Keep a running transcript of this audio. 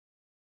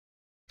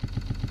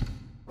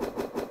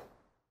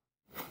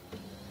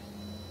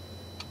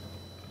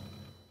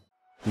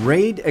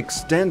RAID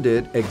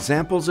Extended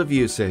Examples of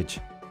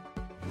Usage.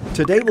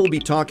 Today we'll be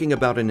talking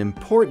about an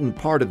important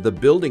part of the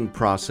building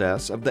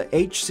process of the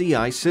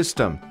HCI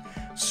system,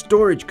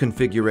 storage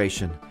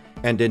configuration,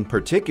 and in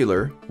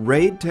particular,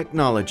 RAID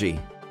technology.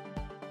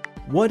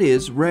 What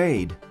is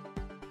RAID?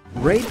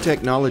 RAID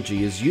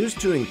technology is used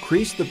to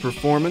increase the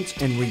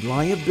performance and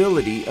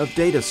reliability of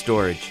data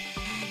storage.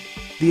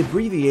 The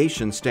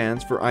abbreviation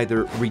stands for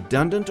either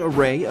redundant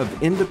array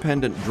of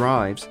independent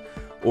drives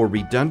or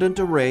redundant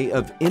array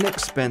of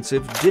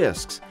inexpensive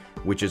disks,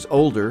 which is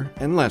older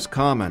and less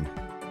common.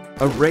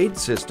 A RAID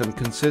system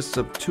consists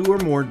of two or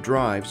more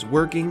drives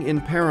working in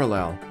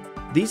parallel.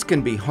 These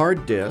can be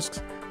hard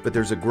disks, but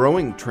there's a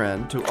growing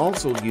trend to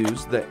also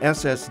use the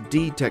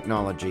SSD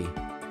technology.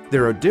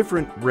 There are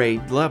different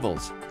RAID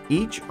levels,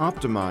 each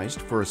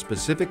optimized for a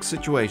specific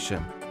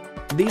situation.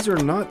 These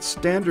are not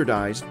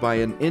standardized by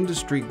an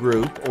industry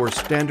group or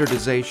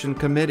standardization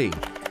committee,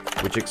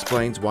 which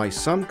explains why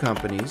some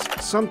companies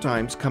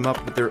sometimes come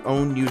up with their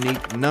own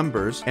unique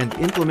numbers and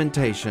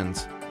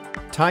implementations.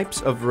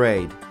 Types of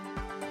RAID.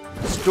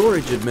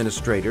 Storage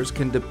administrators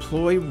can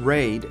deploy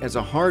RAID as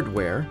a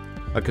hardware,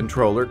 a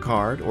controller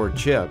card or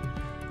chip,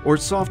 or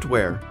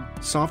software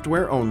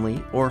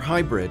only, or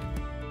hybrid.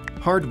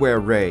 Hardware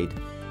RAID.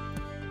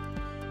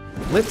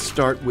 Let's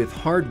start with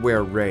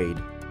hardware RAID.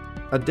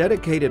 A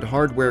dedicated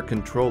hardware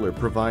controller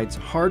provides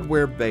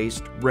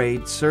hardware-based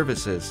RAID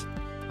services.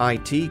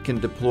 IT can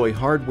deploy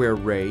hardware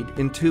RAID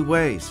in two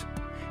ways: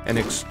 an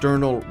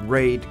external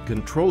RAID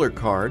controller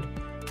card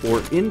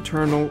or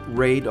internal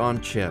RAID on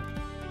chip.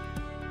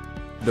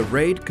 The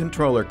RAID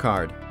controller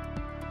card.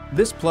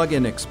 This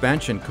plug-in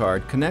expansion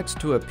card connects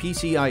to a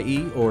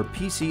PCIe or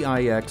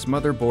PCIX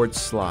motherboard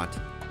slot.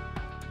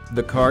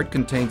 The card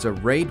contains a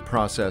RAID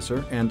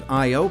processor and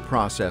I/O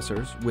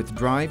processors with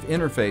drive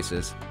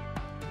interfaces.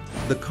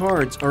 The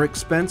cards are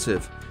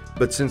expensive,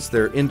 but since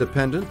they're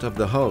independent of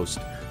the host,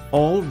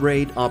 all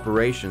RAID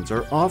operations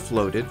are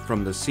offloaded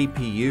from the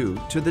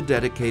CPU to the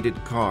dedicated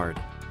card.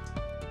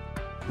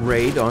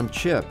 RAID on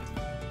chip.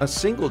 A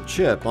single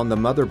chip on the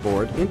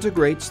motherboard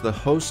integrates the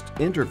host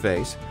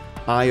interface,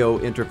 I/O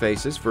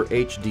interfaces for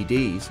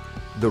HDDs,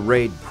 the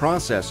RAID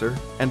processor,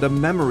 and a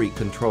memory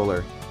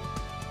controller.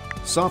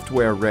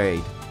 Software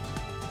RAID.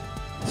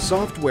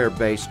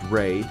 Software-based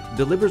RAID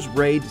delivers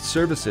RAID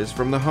services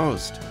from the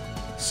host.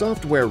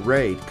 Software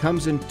RAID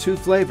comes in two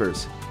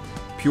flavors: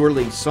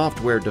 purely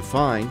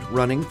software-defined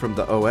running from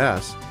the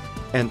OS,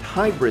 and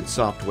hybrid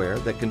software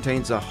that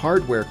contains a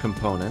hardware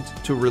component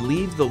to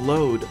relieve the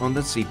load on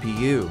the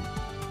CPU.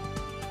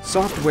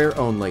 Software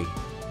only.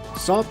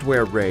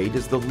 Software RAID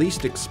is the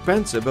least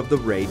expensive of the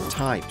RAID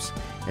types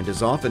and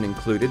is often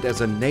included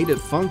as a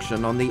native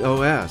function on the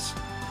OS.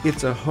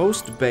 It's a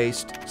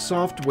host-based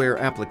software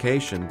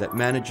application that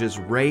manages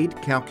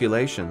RAID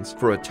calculations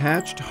for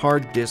attached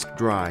hard disk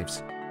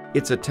drives.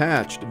 It's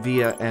attached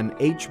via an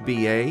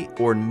HBA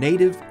or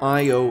native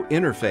I/O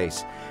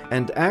interface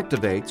and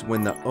activates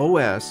when the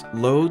OS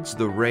loads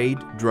the RAID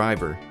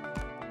driver.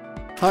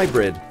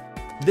 Hybrid.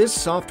 This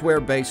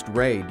software-based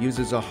RAID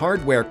uses a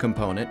hardware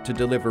component to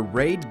deliver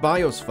RAID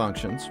BIOS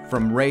functions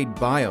from RAID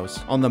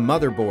BIOS on the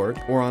motherboard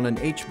or on an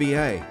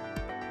HBA.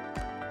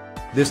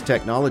 This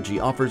technology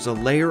offers a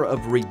layer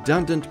of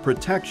redundant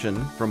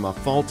protection from a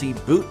faulty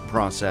boot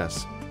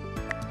process.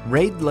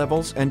 RAID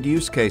levels and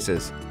use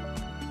cases.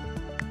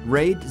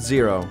 RAID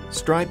 0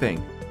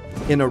 striping.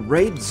 In a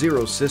RAID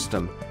 0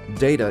 system,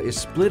 data is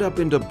split up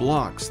into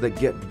blocks that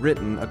get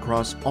written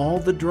across all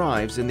the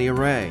drives in the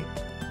array.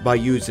 By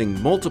using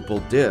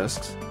multiple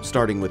disks,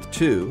 starting with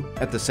two,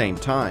 at the same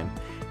time,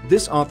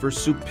 this offers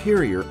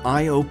superior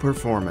I/O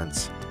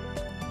performance.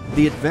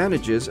 The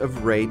advantages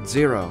of RAID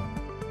 0.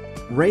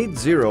 RAID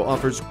 0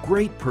 offers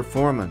great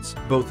performance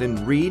both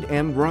in read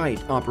and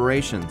write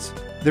operations.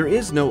 There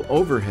is no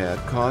overhead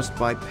caused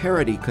by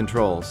parity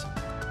controls.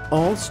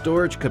 All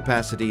storage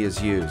capacity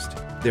is used.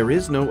 There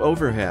is no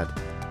overhead.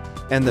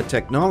 And the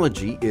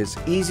technology is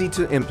easy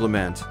to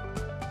implement.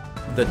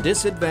 The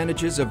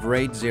disadvantages of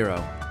RAID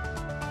 0.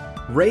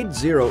 RAID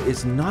 0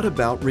 is not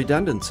about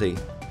redundancy.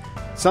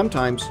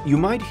 Sometimes you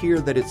might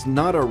hear that it's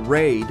not a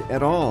RAID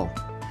at all.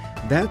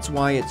 That's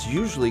why it's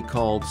usually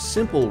called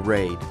simple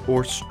RAID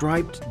or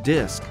striped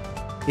disk.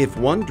 If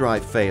one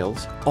drive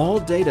fails, all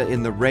data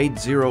in the RAID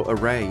 0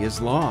 array is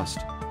lost.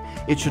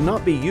 It should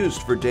not be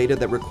used for data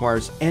that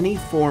requires any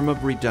form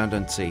of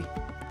redundancy.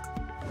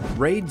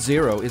 RAID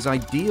 0 is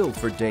ideal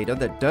for data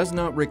that does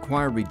not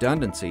require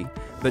redundancy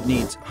but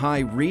needs high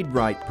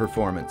read-write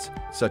performance,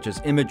 such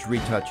as image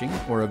retouching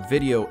or a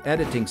video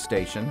editing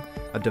station,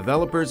 a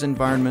developer's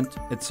environment,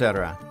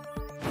 etc.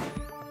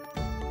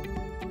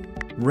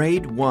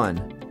 RAID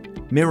 1.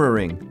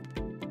 Mirroring.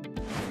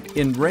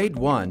 In RAID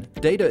 1,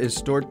 data is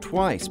stored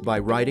twice by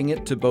writing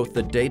it to both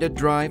the data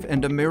drive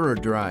and a mirror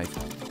drive.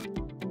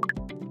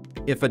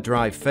 If a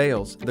drive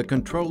fails, the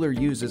controller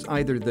uses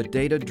either the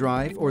data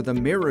drive or the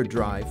mirror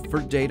drive for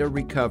data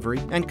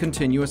recovery and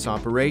continuous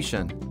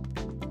operation.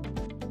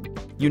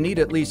 You need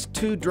at least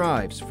 2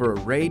 drives for a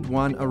RAID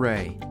 1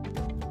 array.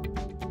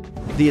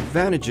 The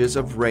advantages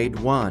of RAID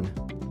 1.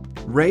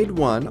 RAID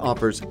 1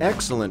 offers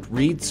excellent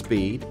read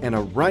speed and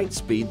a write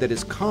speed that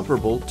is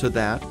comparable to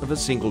that of a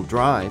single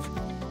drive.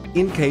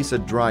 In case a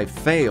drive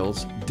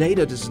fails,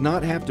 data does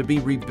not have to be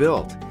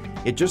rebuilt.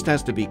 It just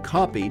has to be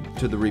copied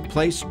to the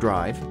replaced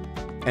drive.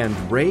 And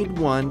RAID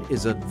 1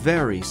 is a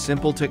very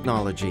simple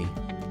technology.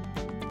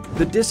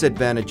 The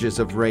disadvantages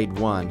of RAID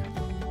 1.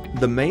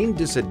 The main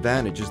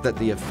disadvantage is that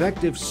the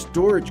effective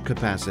storage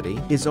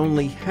capacity is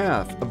only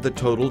half of the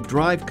total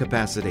drive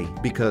capacity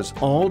because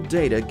all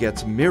data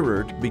gets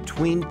mirrored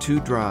between two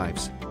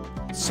drives.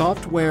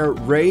 Software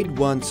RAID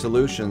 1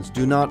 solutions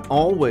do not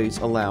always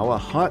allow a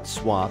hot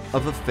swap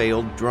of a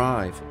failed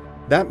drive.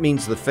 That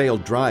means the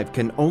failed drive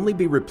can only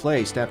be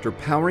replaced after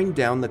powering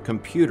down the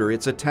computer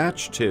it's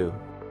attached to.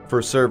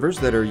 For servers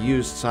that are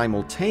used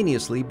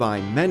simultaneously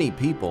by many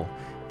people,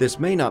 this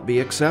may not be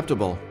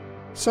acceptable.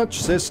 Such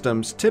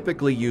systems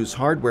typically use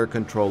hardware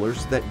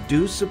controllers that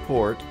do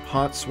support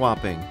hot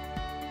swapping.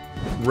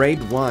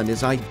 RAID 1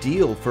 is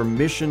ideal for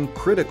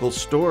mission-critical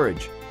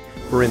storage,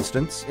 for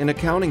instance, in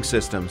accounting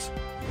systems.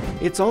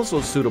 It's also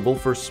suitable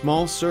for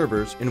small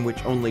servers in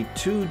which only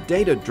 2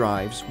 data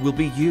drives will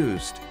be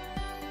used.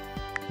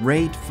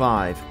 RAID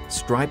 5 –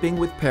 Striping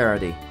with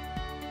Parity.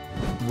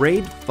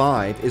 RAID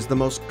 5 is the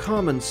most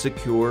common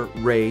secure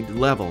RAID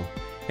level,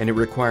 and it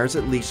requires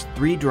at least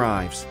 3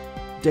 drives.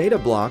 Data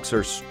blocks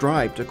are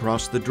striped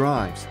across the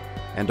drives,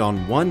 and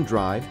on one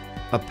drive,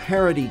 a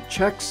parity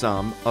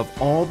checksum of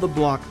all the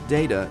block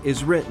data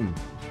is written.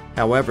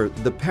 However,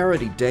 the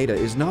parity data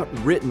is not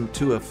written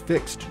to a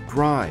fixed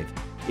drive.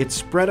 It's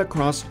spread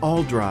across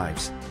all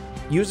drives.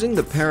 Using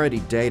the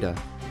parity data,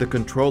 the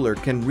controller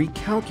can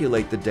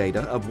recalculate the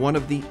data of one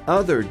of the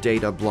other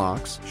data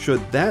blocks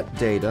should that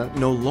data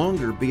no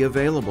longer be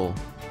available.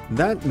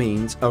 That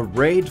means a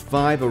RAID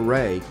 5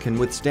 array can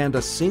withstand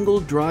a single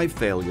drive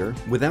failure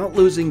without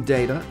losing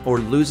data or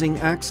losing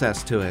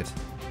access to it.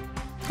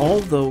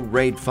 Although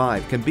RAID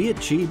 5 can be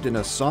achieved in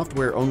a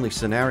software-only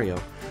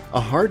scenario, a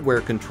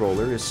hardware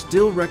controller is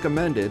still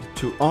recommended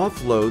to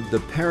offload the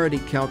parity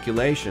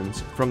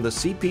calculations from the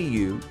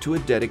CPU to a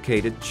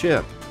dedicated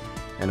chip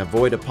and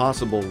avoid a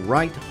possible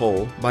write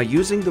hole by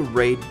using the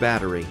RAID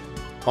battery.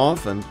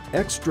 Often,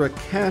 extra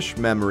cache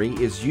memory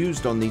is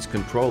used on these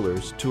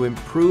controllers to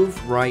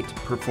improve write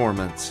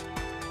performance.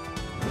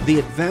 The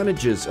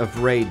advantages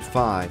of RAID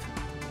 5.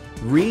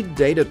 Read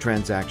data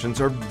transactions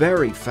are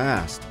very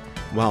fast,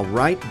 while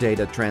write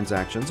data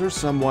transactions are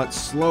somewhat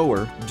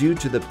slower due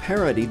to the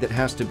parity that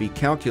has to be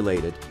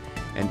calculated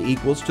and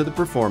equals to the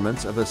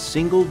performance of a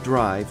single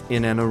drive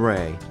in an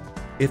array.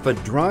 If a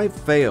drive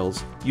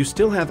fails, you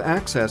still have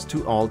access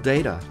to all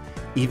data,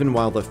 even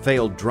while the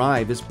failed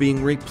drive is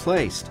being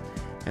replaced,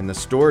 and the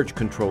storage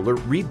controller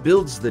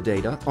rebuilds the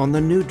data on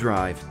the new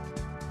drive.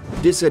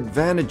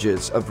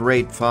 Disadvantages of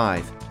RAID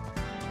 5.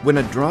 When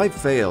a drive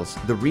fails,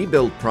 the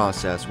rebuild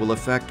process will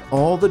affect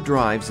all the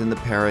drives in the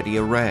parity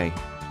array.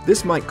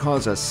 This might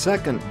cause a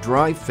second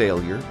drive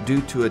failure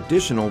due to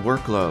additional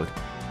workload.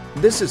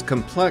 This is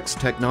complex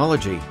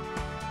technology.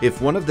 If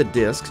one of the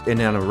disks in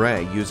an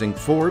array using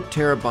 4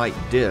 terabyte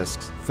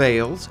disks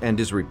fails and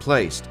is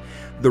replaced,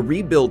 the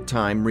rebuild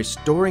time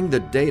restoring the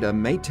data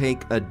may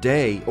take a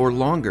day or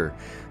longer,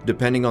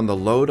 depending on the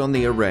load on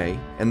the array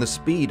and the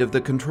speed of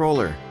the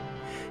controller.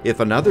 If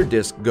another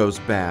disk goes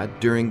bad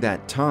during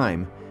that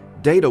time,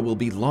 data will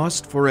be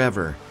lost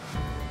forever.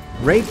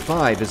 RAID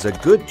 5 is a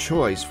good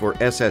choice for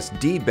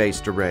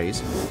SSD-based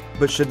arrays,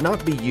 but should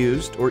not be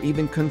used or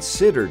even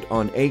considered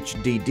on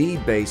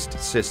HDD-based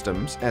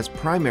systems as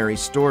primary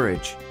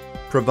storage.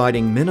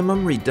 Providing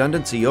minimum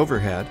redundancy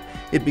overhead,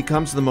 it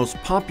becomes the most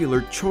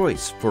popular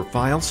choice for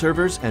file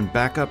servers and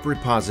backup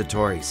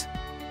repositories.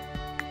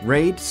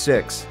 RAID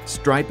 6 –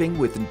 Striping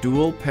with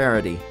Dual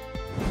Parity.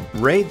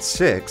 RAID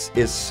 6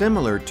 is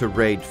similar to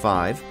RAID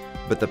 5,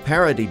 but the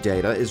parity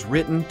data is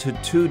written to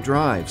 2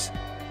 drives.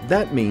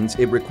 That means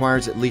it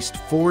requires at least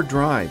 4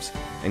 drives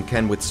and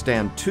can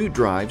withstand 2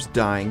 drives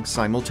dying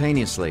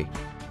simultaneously.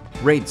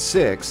 RAID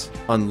 6,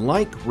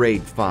 unlike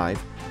RAID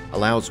 5,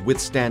 allows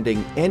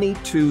withstanding any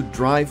 2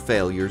 drive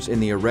failures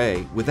in the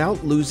array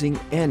without losing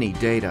any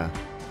data.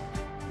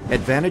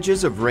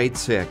 Advantages of RAID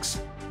 6.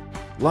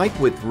 Like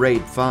with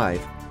RAID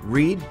 5,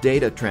 read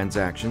data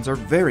transactions are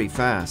very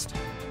fast.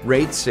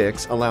 RAID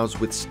 6 allows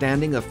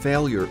withstanding a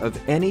failure of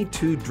any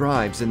 2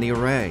 drives in the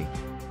array.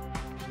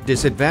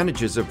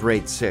 Disadvantages of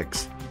RAID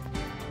 6.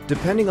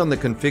 Depending on the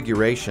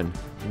configuration,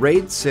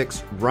 RAID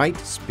 6 write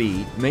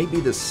speed may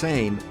be the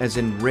same as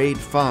in RAID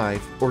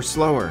 5 or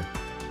slower.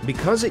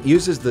 Because it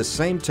uses the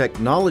same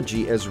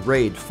technology as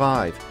RAID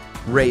 5,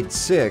 RAID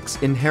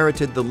 6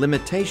 inherited the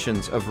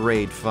limitations of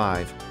RAID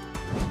 5.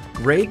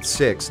 RAID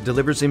 6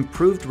 delivers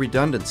improved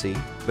redundancy,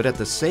 but at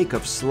the sake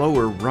of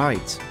slower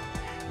writes.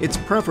 It's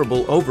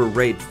preferable over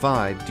RAID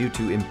 5 due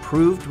to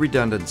improved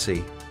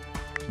redundancy.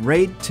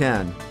 RAID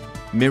 10.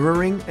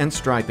 Mirroring and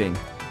striping.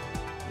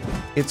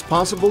 It's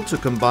possible to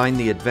combine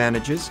the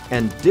advantages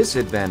and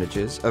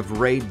disadvantages of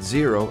RAID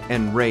 0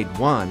 and RAID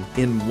 1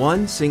 in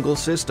one single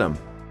system.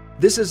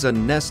 This is a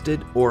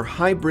nested or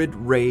hybrid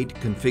RAID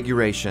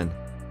configuration.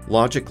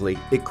 Logically,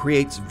 it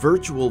creates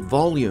virtual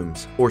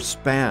volumes or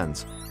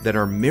spans that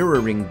are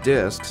mirroring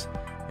disks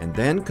and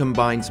then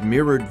combines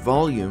mirrored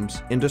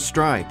volumes into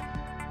stripe.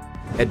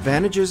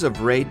 Advantages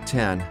of RAID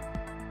 10.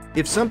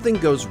 If something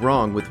goes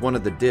wrong with one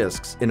of the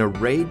disks in a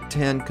RAID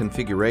 10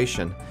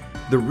 configuration,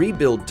 the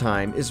rebuild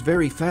time is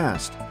very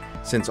fast,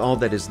 since all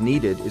that is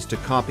needed is to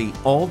copy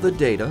all the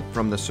data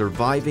from the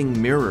surviving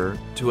mirror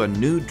to a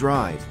new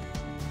drive.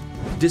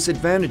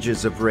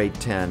 Disadvantages of RAID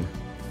 10.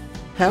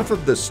 Half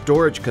of the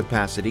storage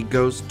capacity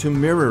goes to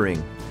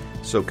mirroring,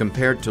 so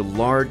compared to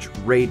large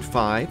RAID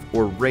 5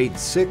 or RAID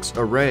 6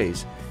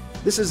 arrays,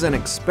 this is an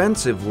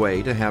expensive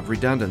way to have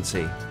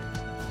redundancy.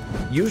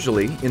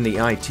 Usually, in the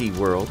IT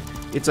world,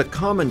 it's a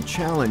common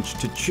challenge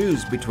to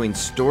choose between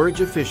storage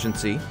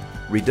efficiency,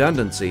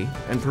 redundancy,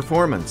 and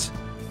performance.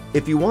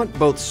 If you want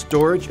both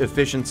storage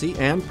efficiency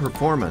and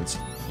performance,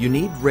 you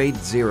need RAID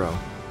 0.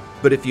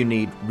 But if you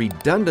need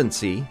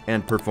redundancy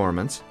and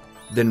performance,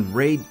 then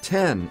RAID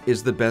 10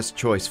 is the best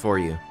choice for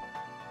you.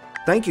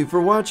 Thank you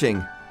for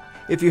watching.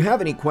 If you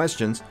have any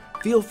questions,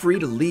 feel free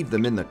to leave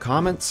them in the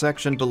comments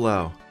section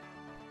below.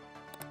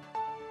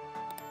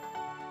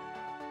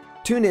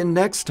 Tune in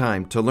next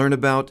time to learn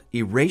about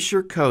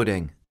erasure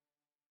coding.